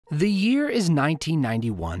The year is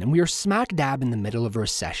 1991, and we are smack dab in the middle of a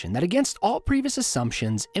recession that, against all previous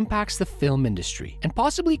assumptions, impacts the film industry and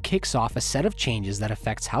possibly kicks off a set of changes that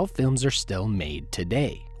affects how films are still made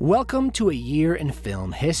today. Welcome to A Year in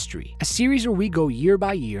Film History, a series where we go year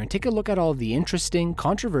by year and take a look at all of the interesting,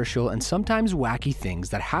 controversial, and sometimes wacky things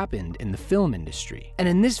that happened in the film industry. And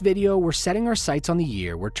in this video, we're setting our sights on the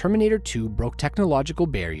year where Terminator 2 broke technological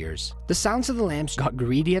barriers, The Silence of the Lambs got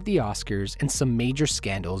greedy at the Oscars, and some major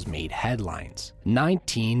scandals made headlines.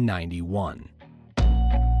 1991.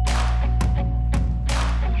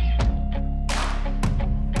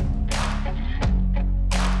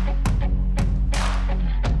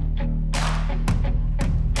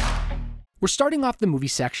 We're starting off the movie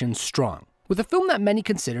section strong, with a film that many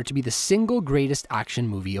consider to be the single greatest action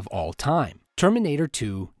movie of all time, Terminator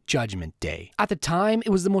 2: Judgment Day. At the time, it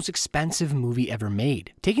was the most expensive movie ever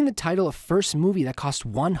made, taking the title of first movie that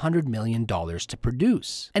cost $100 million to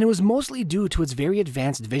produce. And it was mostly due to its very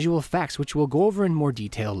advanced visual effects, which we'll go over in more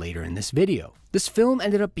detail later in this video. This film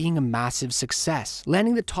ended up being a massive success,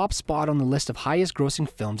 landing the top spot on the list of highest grossing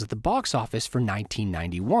films at the box office for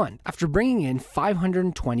 1991, after bringing in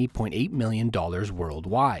 $520.8 million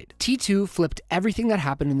worldwide. T2 flipped everything that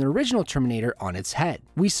happened in the original Terminator on its head.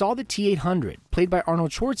 We saw the T-800, played by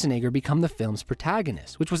Arnold Schwarzenegger, become the film's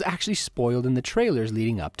protagonist, which was actually spoiled in the trailers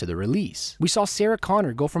leading up to the release. We saw Sarah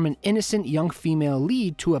Connor go from an innocent young female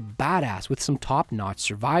lead to a badass with some top-notch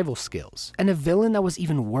survival skills, and a villain that was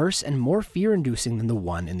even worse and more fear-inducing than the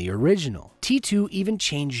one in the original. T2 even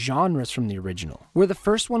changed genres from the original. Where the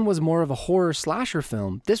first one was more of a horror slasher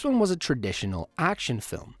film, this one was a traditional action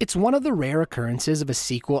film. It's one of the rare occurrences of a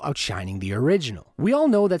sequel outshining the original. We all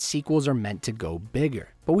know that sequels are meant to go bigger,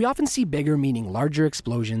 but we often see bigger meaning larger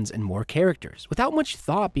explosions and more characters, without much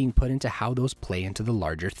thought being put into how those play into the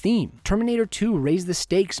larger theme. Terminator 2 raised the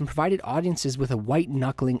stakes and provided audiences with a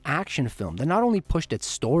white-knuckling action film that not only pushed its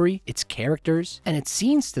story, its characters, and its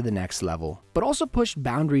scenes to the next level, but also pushed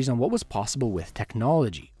boundaries on what was possible with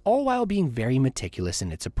technology, all while being very meticulous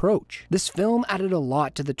in its approach. This film added a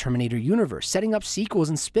lot to the Terminator universe, setting up sequels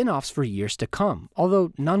and spin-offs for years to come,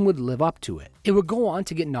 although none would live up to it. It would go on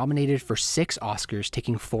to get nominated for 6 Oscars,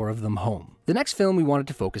 taking 4 of them home. The next film we wanted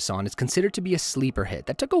to focus on is considered to be a sleeper hit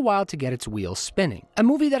that took a while to get its wheels spinning. A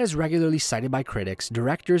movie that is regularly cited by critics,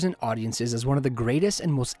 directors, and audiences as one of the greatest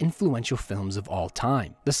and most influential films of all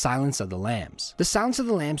time, The Silence of the Lambs. The Silence of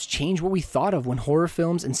the Lambs changed what we thought of when horror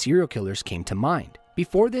films and serial killers came to mind.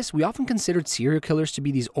 Before this, we often considered serial killers to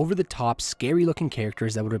be these over-the-top, scary-looking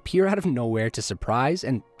characters that would appear out of nowhere to surprise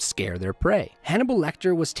and scare their prey. Hannibal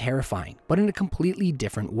Lecter was terrifying, but in a completely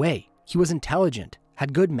different way. He was intelligent,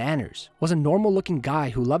 had good manners, was a normal-looking guy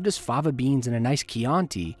who loved his fava beans and a nice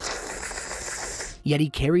Chianti, yet he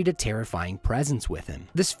carried a terrifying presence with him.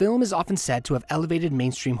 This film is often said to have elevated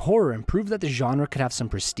mainstream horror and proved that the genre could have some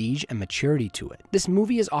prestige and maturity to it. This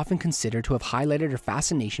movie is often considered to have highlighted our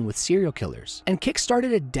fascination with serial killers, and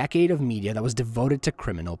kickstarted a decade of media that was devoted to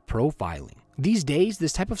criminal profiling. These days,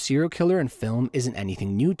 this type of serial killer in film isn't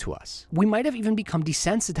anything new to us. We might have even become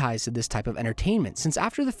desensitized to this type of entertainment, since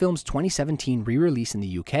after the film's 2017 re-release in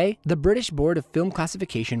the UK, the British Board of Film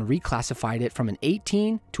Classification reclassified it from an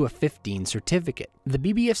 18 to a 15 certificate. The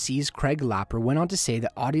BBFC's Craig Lapper went on to say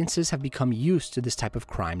that audiences have become used to this type of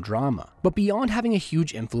crime drama. But beyond having a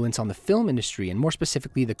huge influence on the film industry, and more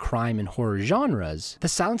specifically the crime and horror genres, The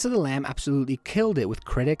Silence of the Lamb absolutely killed it with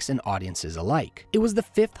critics and audiences alike. It was the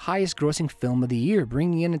 5th highest grossing film of the year,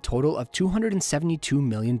 bringing in a total of $272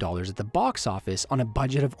 million at the box office on a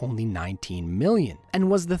budget of only $19 million, and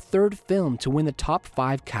was the 3rd film to win the top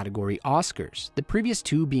 5 category Oscars, the previous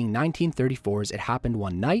 2 being 1934's It Happened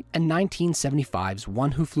One Night and 1975's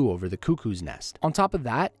One Who Flew Over the Cuckoo's Nest. On top of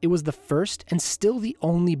that, it was the first and still the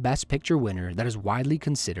only Best Picture winner that is widely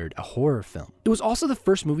considered a horror film. It was also the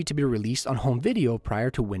first movie to be released on home video prior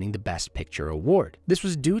to winning the Best Picture award. This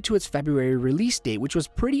was due to its February release date, which was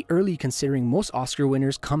pretty early considering most Oscar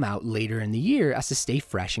winners come out later in the year as to stay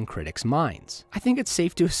fresh in critics' minds. I think it's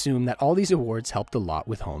safe to assume that all these awards helped a lot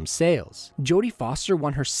with home sales. Jodie Foster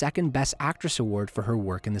won her 2nd Best Actress award for her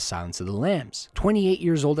work in The Silence of the Lambs. 28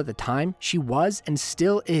 years old at the time, she was and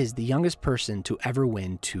still is the youngest person to ever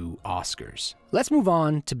win 2 Oscars. Let's move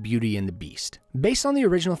on to Beauty and the Beast. Based on the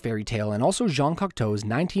original fairy tale and also Jean Cocteau's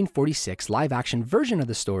 1946 live-action version of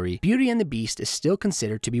the story, Beauty and the Beast is still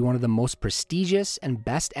considered to be one of the most prestigious and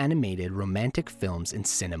best animated romantic films in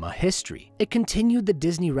cinema history. It continued the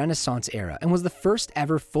Disney Renaissance era and was the first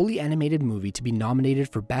ever fully animated movie to be nominated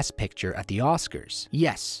for Best Picture at the Oscars.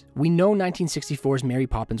 Yes, we know 1964's Mary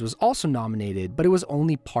Poppins was also nominated, but it was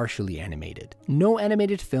only partially animated. No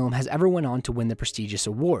animated film has ever went on to win the prestigious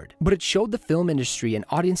award, but it showed the film film industry and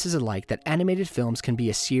audiences alike that animated films can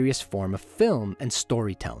be a serious form of film and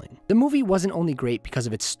storytelling. The movie wasn't only great because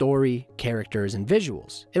of its story, characters, and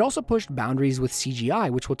visuals. It also pushed boundaries with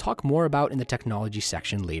CGI, which we'll talk more about in the technology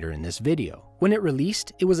section later in this video. When it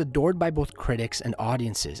released, it was adored by both critics and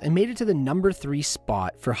audiences and made it to the #3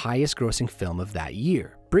 spot for highest grossing film of that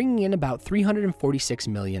year, bringing in about $346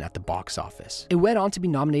 million at the box office. It went on to be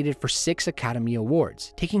nominated for 6 Academy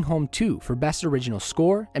Awards, taking home 2 for Best Original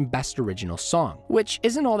Score and Best Original Song, which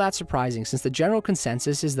isn't all that surprising since the general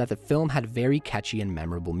consensus is that the film had very catchy and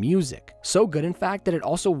memorable music. So good in fact that it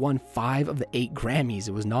also won 5 of the 8 Grammys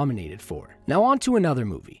it was nominated for. Now on to another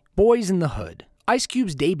movie, Boyz n the Hood. Ice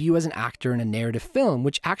Cube's debut as an actor in a narrative film,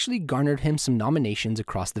 which actually garnered him some nominations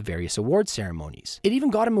across the various award ceremonies. It even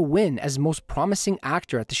got him a win as Most Promising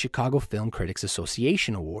Actor at the Chicago Film Critics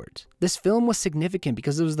Association Awards. This film was significant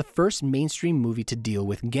because it was the first mainstream movie to deal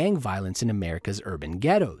with gang violence in America's urban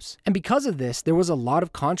ghettos. And because of this, there was a lot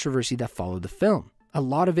of controversy that followed the film, a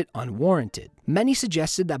lot of it unwarranted. Many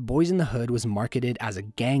suggested that Boyz n the Hood was marketed as a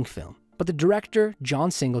gang film, but the director,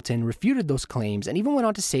 John Singleton, refuted those claims and even went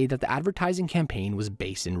on to say that the advertising campaign was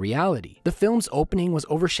based in reality. The film's opening was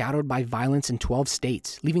overshadowed by violence in 12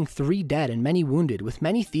 states, leaving 3 dead and many wounded, with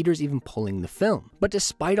many theaters even pulling the film. But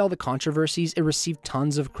despite all the controversies, it received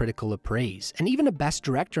tons of critical praise, and even a Best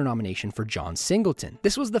Director nomination for John Singleton.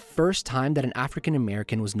 This was the first time that an African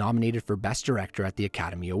American was nominated for Best Director at the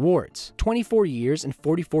Academy Awards. 24 years and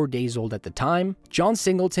 44 days old at the time, John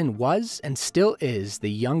Singleton was, and still is,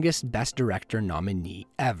 the youngest Best Director nominee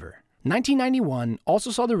ever. 1991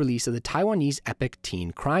 also saw the release of the Taiwanese epic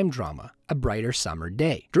teen crime drama, A Brighter Summer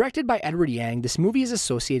Day. Directed by Edward Yang, this movie is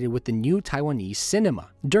associated with the new Taiwanese cinema.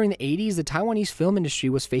 During the 80s, the Taiwanese film industry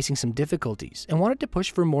was facing some difficulties and wanted to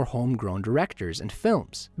push for more homegrown directors and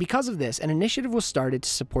films. Because of this, an initiative was started to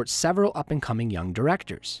support several up-and-coming young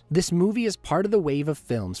directors. This movie is part of the wave of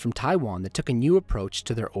films from Taiwan that took a new approach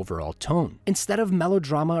to their overall tone. Instead of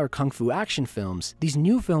melodrama or kung fu action films, these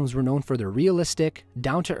new films were known for their realistic,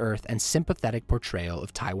 down-to-earth, and sympathetic portrayal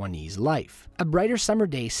of Taiwanese life. A Brighter Summer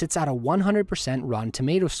Day sits at a 100% Rotten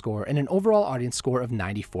Tomatoes score and an overall audience score of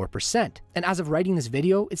 94%. And as of writing this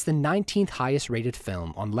video, it's the 19th highest rated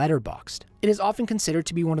film on Letterboxd. It is often considered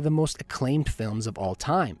to be one of the most acclaimed films of all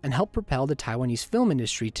time and helped propel the Taiwanese film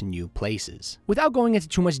industry to new places. Without going into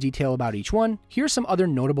too much detail about each one, here are some other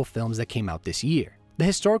notable films that came out this year. The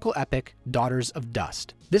historical epic Daughters of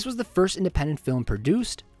Dust. This was the first independent film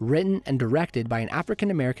produced, written, and directed by an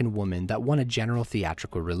African-American woman that won a general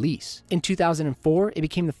theatrical release. In 2004, it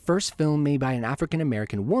became the first film made by an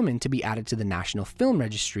African-American woman to be added to the National Film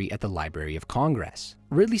Registry at the Library of Congress.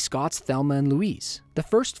 Ridley Scott's Thelma and Louise, the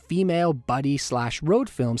first female buddy/road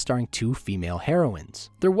film starring 2 female heroines.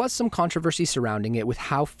 There was some controversy surrounding it with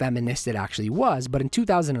how feminist it actually was, but in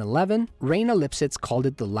 2011, Raina Lipsitz called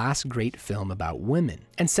it the last great film about women,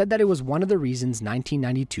 and said that it was one of the reasons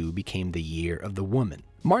 1992 became the year of the woman.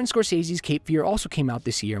 Martin Scorsese's Cape Fear also came out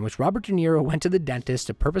this year, in which Robert De Niro went to the dentist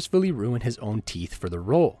to purposefully ruin his own teeth for the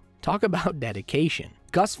role. Talk about dedication.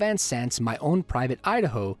 Gus Van Sant's My Own Private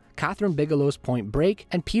Idaho, Catherine Bigelow's Point Break,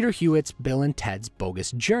 and Peter Hewitt's Bill and Ted's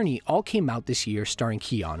Bogus Journey all came out this year starring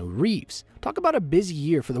Keanu Reeves. Talk about a busy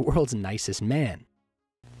year for the world's nicest man.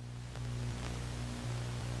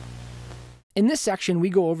 In this section, we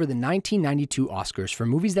go over the 1992 Oscars for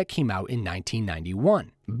movies that came out in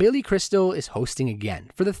 1991. Billy Crystal is hosting again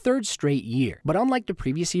for the 3rd straight year, but unlike the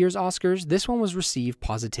previous year's Oscars, this one was received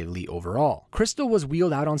positively overall. Crystal was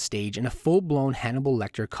wheeled out on stage in a full-blown Hannibal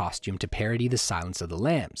Lecter costume to parody The Silence of the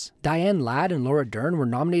Lambs. Diane Ladd and Laura Dern were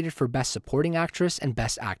nominated for Best Supporting Actress and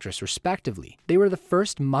Best Actress respectively. They were the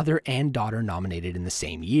first mother and daughter nominated in the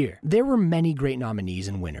same year. There were many great nominees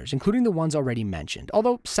and winners, including the ones already mentioned,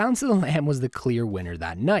 although Silence of the Lamb was the clear winner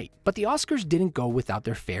that night. But the Oscars didn't go without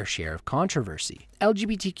their fair share of controversy.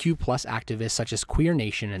 LGBTQ+ activists such as Queer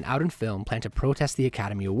Nation and Out in Film plan to protest the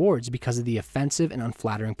Academy Awards because of the offensive and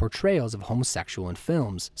unflattering portrayals of homosexual in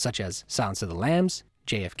films, such as Silence of the Lambs,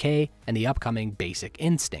 JFK, and the upcoming Basic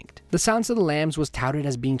Instinct. The Silence of the Lambs was touted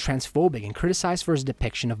as being transphobic and criticized for his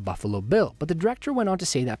depiction of Buffalo Bill, but the director went on to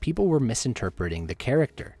say that people were misinterpreting the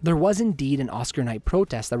character. There was indeed an Oscar night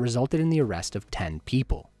protest that resulted in the arrest of 10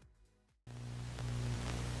 people.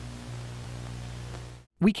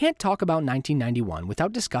 We can't talk about 1991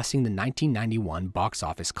 without discussing the 1991 box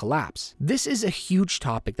office collapse. This is a huge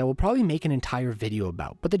topic that we'll probably make an entire video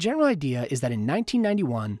about, but the general idea is that in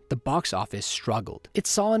 1991, the box office struggled. It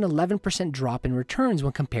saw an 11% drop in returns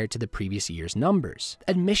when compared to the previous year's numbers.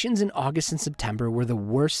 Admissions in August and September were the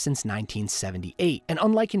worst since 1978, and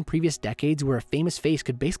unlike in previous decades where a famous face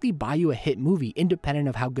could basically buy you a hit movie independent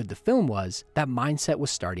of how good the film was, that mindset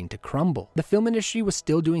was starting to crumble. The film industry was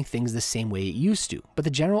still doing things the same way it used to, but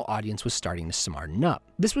the general audience was starting to smarten up.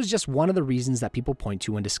 This was just one of the reasons that people point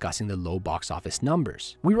to when discussing the low box office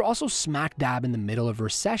numbers. We were also smack dab in the middle of a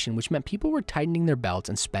recession, which meant people were tightening their belts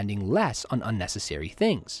and spending less on unnecessary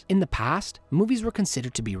things. In the past, movies were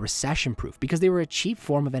considered to be recession-proof because they were a cheap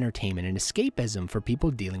form of entertainment and escapism for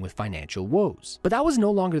people dealing with financial woes. But that was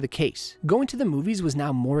no longer the case. Going to the movies was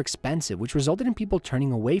now more expensive, which resulted in people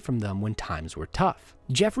turning away from them when times were tough.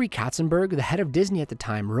 Jeffrey Katzenberg, the head of Disney at the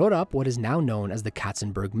time, wrote up what is now known as the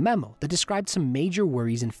Katzenberg Memo that described some major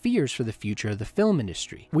worries and fears for the future of the film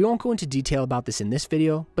industry. We won't go into detail about this in this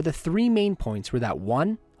video, but the three main points were that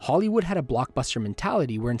 1. Hollywood had a blockbuster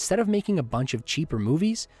mentality where instead of making a bunch of cheaper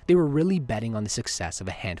movies, they were really betting on the success of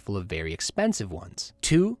a handful of very expensive ones.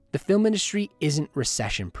 2. The film industry isn't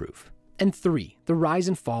recession-proof. And 3. The rise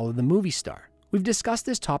and fall of the movie star. We've discussed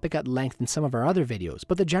this topic at length in some of our other videos,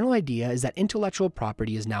 but the general idea is that intellectual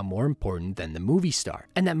property is now more important than the movie star,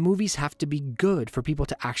 and that movies have to be good for people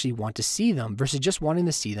to actually want to see them versus just wanting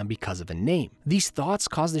to see them because of a name. These thoughts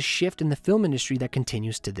caused a shift in the film industry that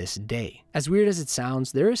continues to this day. As weird as it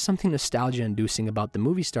sounds, there is something nostalgia-inducing about the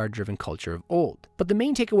movie star-driven culture of old. But the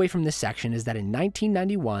main takeaway from this section is that in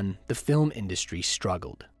 1991, the film industry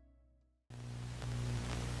struggled.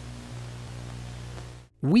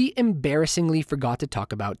 We embarrassingly forgot to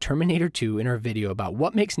talk about Terminator 2 in our video about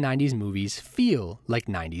what makes 90s movies feel like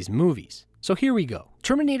 90s movies. So here we go.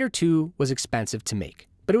 Terminator 2 was expensive to make,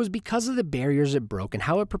 but it was because of the barriers it broke and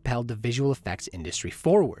how it propelled the visual effects industry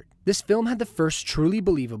forward. This film had the first truly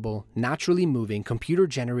believable, naturally moving,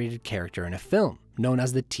 computer-generated character in a film, known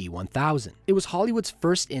as the T-1000. It was Hollywood's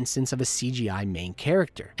first instance of a CGI main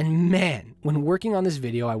character. And man, when working on this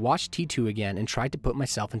video, I watched T2 again and tried to put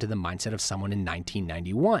myself into the mindset of someone in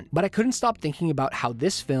 1991. But I couldn't stop thinking about how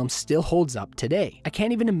this film still holds up today. I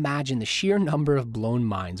can't even imagine the sheer number of blown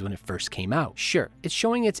minds when it first came out. Sure, it's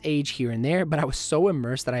showing its age here and there, but I was so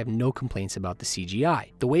immersed that I have no complaints about the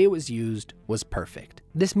CGI. The way it was used was perfect.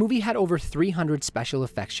 This movie had over 300 special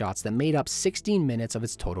effects shots that made up 16 minutes of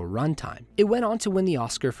its total runtime. It went on to win the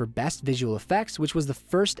Oscar for Best Visual Effects, which was the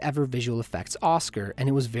first ever visual effects Oscar, and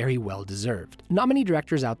it was very well deserved. Not many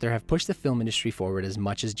directors out there have pushed the film industry forward as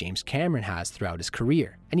much as James Cameron has throughout his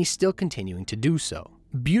career, and he's still continuing to do so.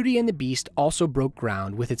 Beauty and the Beast also broke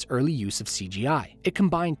ground with its early use of CGI. It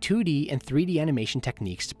combined 2D and 3D animation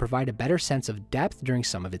techniques to provide a better sense of depth during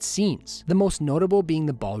some of its scenes. The most notable being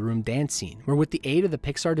the ballroom dance scene, where with the aid of the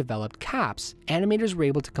Pixar-developed caps, animators were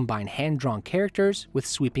able to combine hand-drawn characters with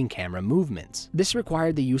sweeping camera movements. This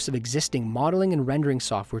required the use of existing modeling and rendering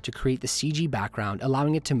software to create the CG background,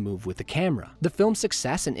 allowing it to move with the camera. The film's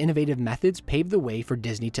success and innovative methods paved the way for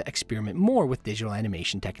Disney to experiment more with digital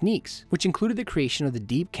animation techniques, which included the creation of the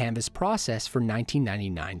deep canvas process for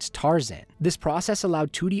 1999's Tarzan. This process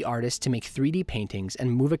allowed 2D artists to make 3D paintings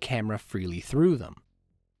and move a camera freely through them.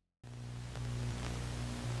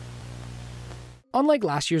 Unlike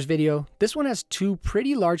last year's video, this one has two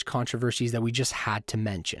pretty large controversies that we just had to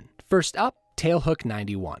mention. First up, Tailhook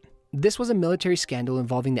 91. This was a military scandal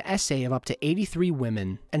involving the essay of up to 83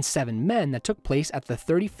 women and 7 men that took place at the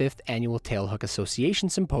 35th Annual Tailhook Association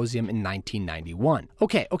Symposium in 1991.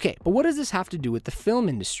 Okay, but what does this have to do with the film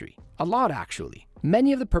industry? A lot, actually.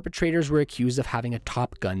 Many of the perpetrators were accused of having a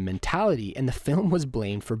Top Gun mentality, and the film was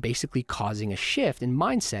blamed for basically causing a shift in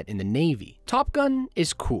mindset in the Navy. Top Gun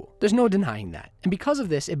is cool, there's no denying that, and because of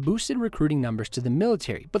this, it boosted recruiting numbers to the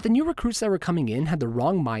military, but the new recruits that were coming in had the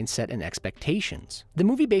wrong mindset and expectations. The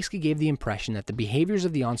movie basically gave the impression that the behaviors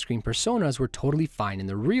of the on-screen personas were totally fine in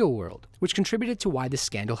the real world, which contributed to why the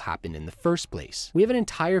scandal happened in the first place. We have an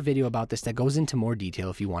entire video about this that goes into more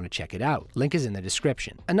detail if you want to check it out. Link is in the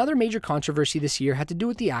description. Another major controversy this year had to do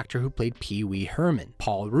with the actor who played Pee Wee Herman,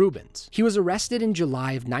 Paul Reubens. He was arrested in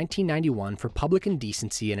July of 1991 for public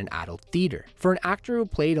indecency in an adult theater. For an actor who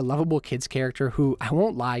played a lovable kids character who, I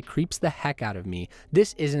won't lie, creeps the heck out of me,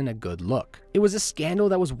 this isn't a good look. It was a scandal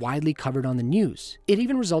that was widely covered on the news. It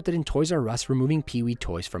even resulted in Toys R Us removing Pee Wee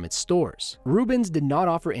toys from its stores. Reubens did not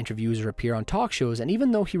offer interviews or appear on talk shows, and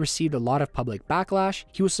even though he received a lot of public backlash,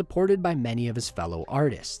 he was supported by many of his fellow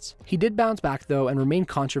artists. He did bounce back though and remained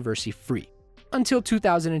controversy-free. until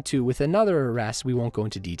 2002 with another arrest we won't go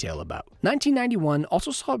into detail about. 1991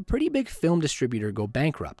 also saw a pretty big film distributor go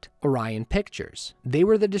bankrupt, Orion Pictures. They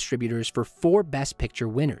were the distributors for 4 Best Picture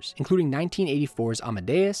winners, including 1984's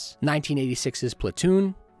Amadeus, 1986's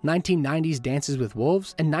Platoon, 1990's Dances with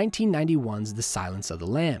Wolves, and 1991's The Silence of the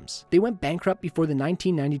Lambs. They went bankrupt before the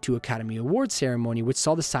 1992 Academy Awards ceremony, which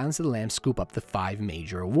saw The Silence of the Lambs scoop up the 5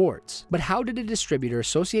 major awards. But how did a distributor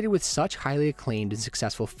associated with such highly acclaimed and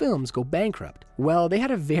successful films go bankrupt? Well, they had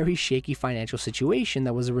a very shaky financial situation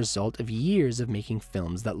that was a result of years of making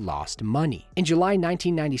films that lost money. In July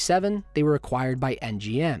 1997, they were acquired by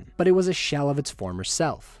MGM, but it was a shell of its former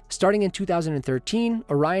self. Starting in 2013,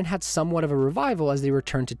 Orion had somewhat of a revival as they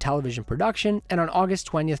returned to television production, and on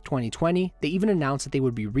August 20th, 2020, they even announced that they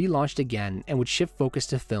would be relaunched again and would shift focus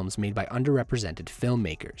to films made by underrepresented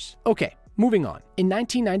filmmakers. Okay, moving on. In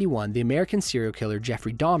 1991, the American serial killer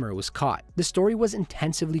Jeffrey Dahmer was caught. The story was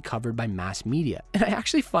intensively covered by mass media, and I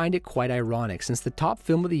actually find it quite ironic since the top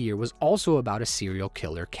film of the year was also about a serial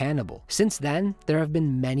killer cannibal. Since then, there have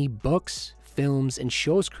been many books, films, and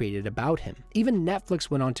shows created about him. Even Netflix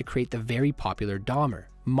went on to create the very popular Dahmer,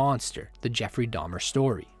 Monster, the Jeffrey Dahmer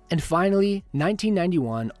story. And finally,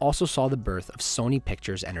 1991 also saw the birth of Sony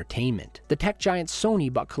Pictures Entertainment. The tech giant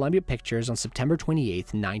Sony bought Columbia Pictures on September 28,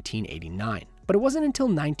 1989. But it wasn't until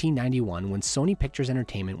 1991 when Sony Pictures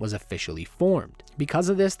Entertainment was officially formed. Because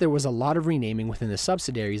of this, there was a lot of renaming within the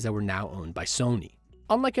subsidiaries that were now owned by Sony.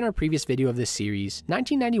 Unlike in our previous video of this series,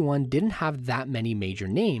 1991 didn't have that many major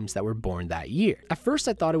names that were born that year. At first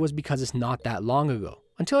I thought it was because it's not that long ago,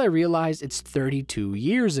 until I realized it's 32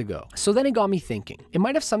 years ago. So then it got me thinking. It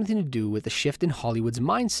might have something to do with the shift in Hollywood's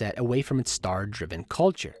mindset away from its star-driven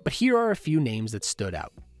culture. But here are a few names that stood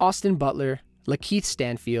out. Austin Butler, Lakeith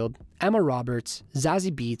Stanfield, Emma Roberts,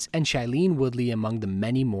 Zazie Beetz, and Shailene Woodley among the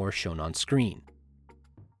many more shown on screen.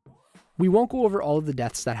 We won't go over all of the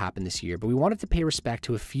deaths that happened this year, but we wanted to pay respect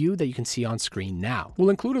to a few that you can see on screen now.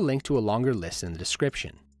 We'll include a link to a longer list in the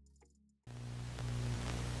description.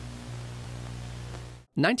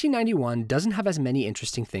 1991 doesn't have as many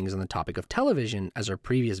interesting things on the topic of television as our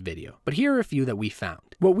previous video, but here are a few that we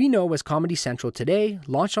found. What we know as Comedy Central Today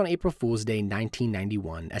launched on April Fool's Day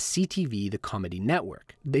 1991 as CTV, the Comedy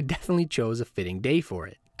Network. They definitely chose a fitting day for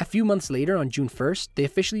it. A few months later, on June 1st, they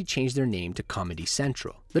officially changed their name to Comedy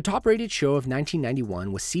Central. The top-rated show of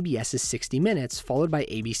 1991 was CBS's 60 Minutes, followed by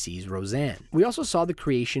ABC's Roseanne. We also saw the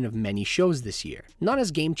creation of many shows this year. Not as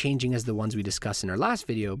game-changing as the ones we discussed in our last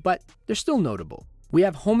video, but they're still notable. We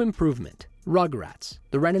have Home Improvement, Rugrats,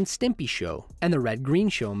 The Ren and Stimpy Show, and The Red Green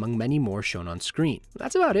Show among many more shown on screen.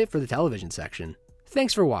 That's about it for the television section.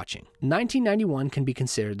 Thanks for watching. 1991 can be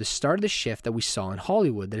considered the start of the shift that we saw in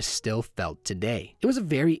Hollywood that is still felt today. It was a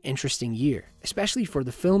very interesting year, especially for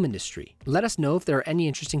the film industry. Let us know if there are any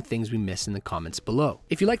interesting things we missed in the comments below.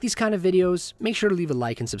 If you like these kind of videos, make sure to leave a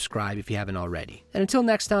like and subscribe if you haven't already. And until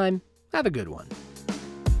next time, have a good one.